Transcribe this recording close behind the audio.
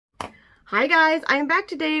Hi guys, I'm back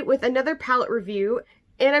today with another palette review,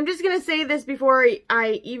 and I'm just gonna say this before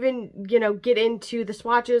I even, get into the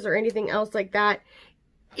swatches or anything else like that.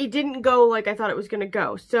 It didn't go like I thought it was gonna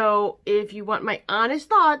go. So if you want my honest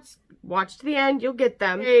thoughts, watch to the end, you'll get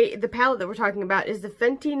them. Hey, the palette that we're talking about is the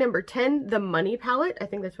Fenty number 10, the Money palette. I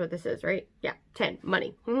think that's what this is, right? Yeah, 10,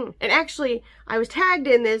 Money. And actually, I was tagged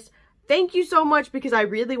in this. Thank you so much, because I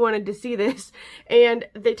really wanted to see this. And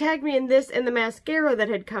they tagged me in this and the mascara that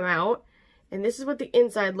had come out. And this is what the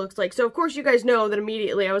inside looks like. So of course you guys know that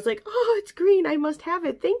immediately I was like, oh, it's green, I must have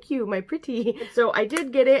it. Thank you, my pretty. So I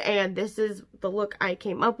did get it, and this is the look I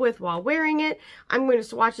came up with while wearing it. I'm going to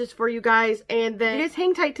swatch this for you guys, and then you guys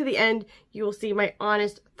hang tight to the end. You will see my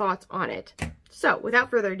honest thoughts on it. So without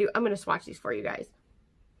further ado, I'm going to swatch these for you guys.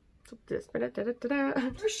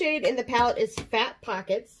 First shade in the palette is Fat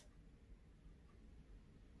Pockets.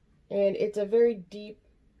 And it's a very deep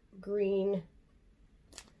green.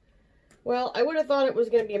 Well, I would have thought it was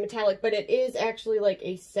going to be a metallic, but it is actually like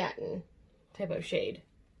a satin type of shade.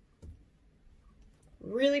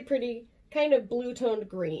 Really pretty, kind of blue-toned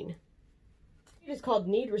green. It is called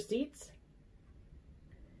Need Receipts.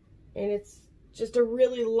 And it's just a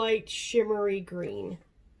really light, shimmery green.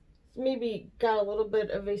 Maybe got a little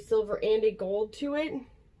bit of a silver and a gold to it.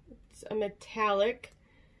 It's a metallic.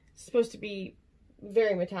 It's supposed to be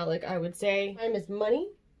very metallic, I would say. Time is Money.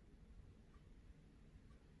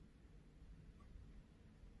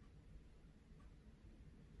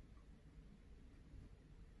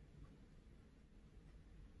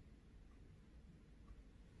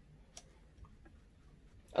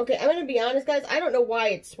 Okay, I'm going to be honest, guys. I don't know why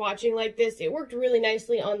it's swatching like this. It worked really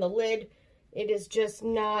nicely on the lid. It is just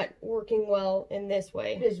not working well in this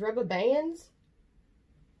way. It is Rubber Bands.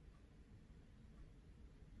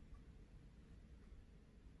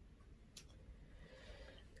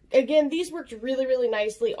 Again, these worked really, really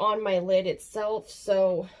nicely on my lid itself.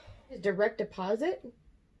 So, Direct Deposit.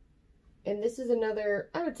 And this is another,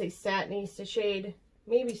 I would say, satiny shade.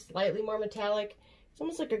 Maybe slightly more metallic. It's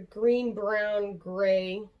almost like a green, brown,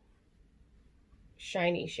 gray,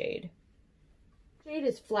 shiny shade. Shade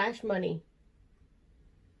is Flash Money.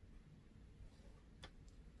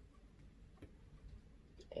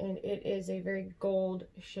 And it is a very gold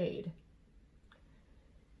shade.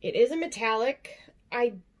 It is a metallic.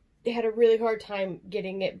 I had a really hard time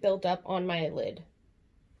getting it built up on my lid.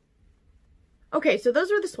 Okay, so those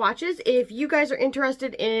were the swatches. If you guys are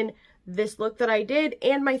interested in this look that I did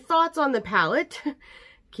and my thoughts on the palette,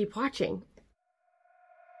 keep watching.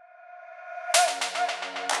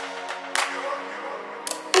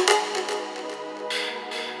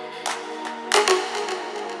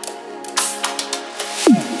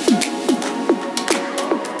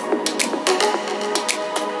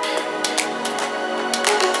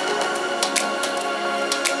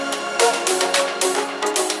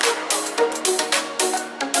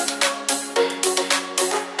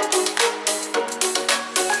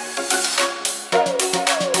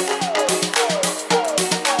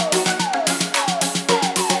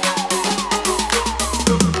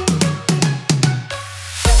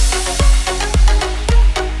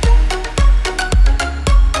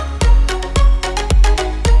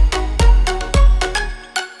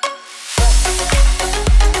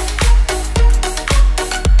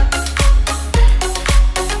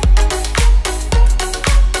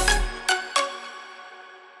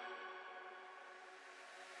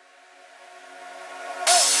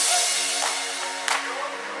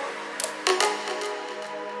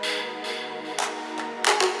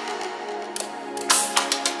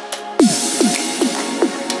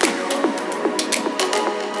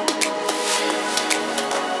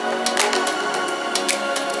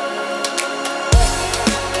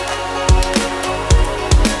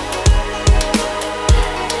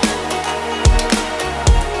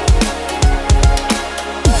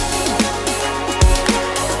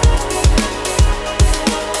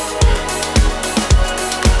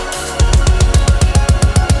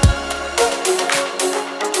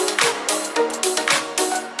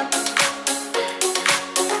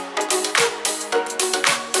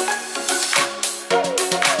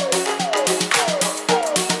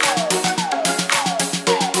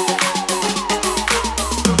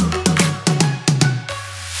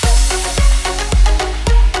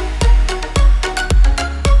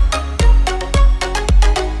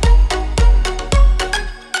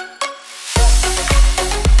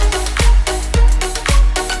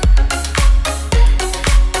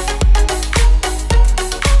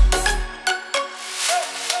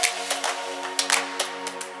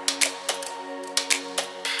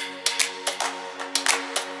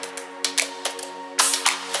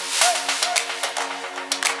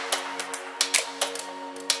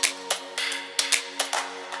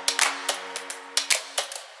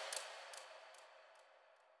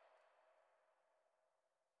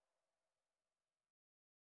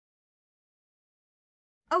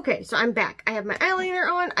 Okay, so I'm back. I have my eyeliner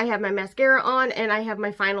on, I have my mascara on, and I have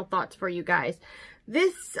my final thoughts for you guys.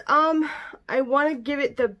 This, I want to give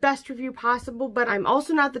it the best review possible, but I'm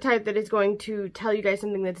also not the type that is going to tell you guys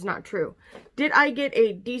something that's not true. Did I get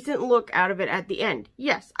a decent look out of it at the end?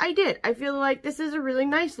 Yes, I did. I feel like this is a really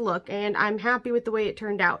nice look, and I'm happy with the way it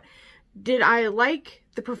turned out. Did I like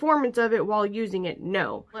the performance of it while using it?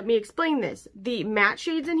 No. Let me explain this. The matte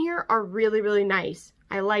shades in here are really, really nice.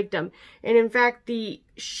 I liked them. And in fact, the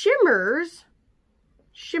shimmers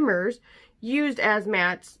used as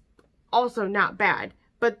mattes, also not bad.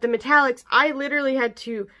 But the metallics, I literally had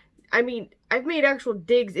to, I mean, I've made actual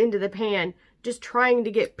digs into the pan just trying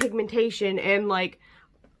to get pigmentation and like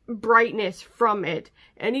brightness from it.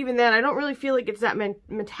 And even then, I don't really feel like it's that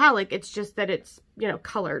metallic. It's just that it's, you know,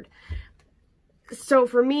 colored. So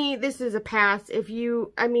for me, this is a pass. If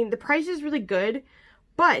you, I mean, the price is really good,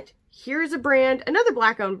 but here's a brand, another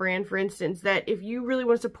black-owned brand, for instance, that if you really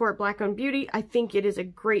want to support black-owned beauty, I think it is a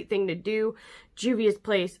great thing to do. Juvia's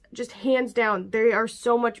Place, just hands down, they are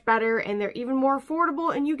so much better and they're even more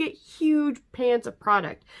affordable and you get huge pans of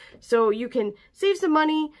product. So you can save some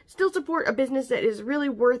money, still support a business that is really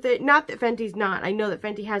worth it. Not that Fenty's not. I know that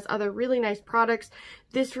Fenty has other really nice products.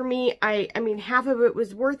 This for me, I mean, half of it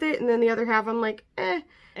was worth it and then the other half I'm like, eh.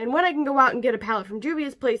 And when I can go out and get a palette from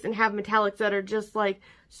Juvia's Place and have metallics that are just like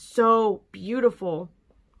so beautiful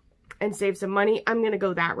and save some money, I'm going to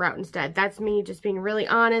go that route instead. That's me just being really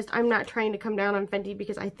honest. I'm not trying to come down on Fenty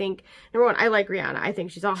because I think, number one, I like Rihanna. I think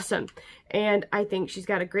she's awesome. And I think she's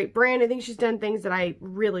got a great brand. I think she's done things that I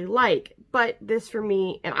really like. But this for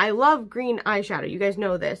me, and I love green eyeshadow. You guys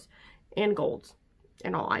know this. And golds.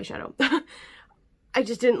 And all eyeshadow. I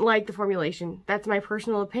just didn't like the formulation. That's my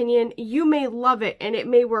personal opinion. You may love it and it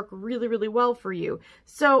may work really, really well for you.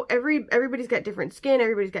 So everybody's got different skin.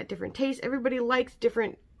 Everybody's got different tastes. Everybody likes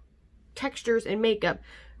different textures and makeup.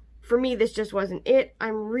 For me, this just wasn't it.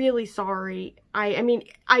 I'm really sorry. I mean,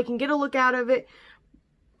 I can get a look out of it,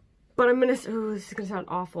 but I'm gonna, ooh, this is gonna sound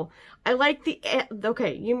awful. I like the,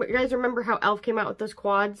 okay, you guys remember how e.l.f. came out with those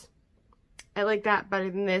quads? I like that better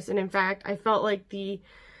than this. And in fact, I felt like the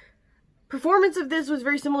performance of this was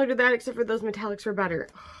very similar to that, except for those metallics were better.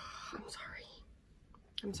 Oh, I'm sorry.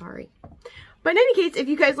 I'm sorry. But in any case, if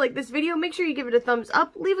you guys like this video, make sure you give it a thumbs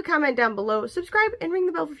up, leave a comment down below, subscribe, and ring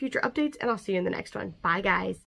the bell for future updates, and I'll see you in the next one. Bye, guys.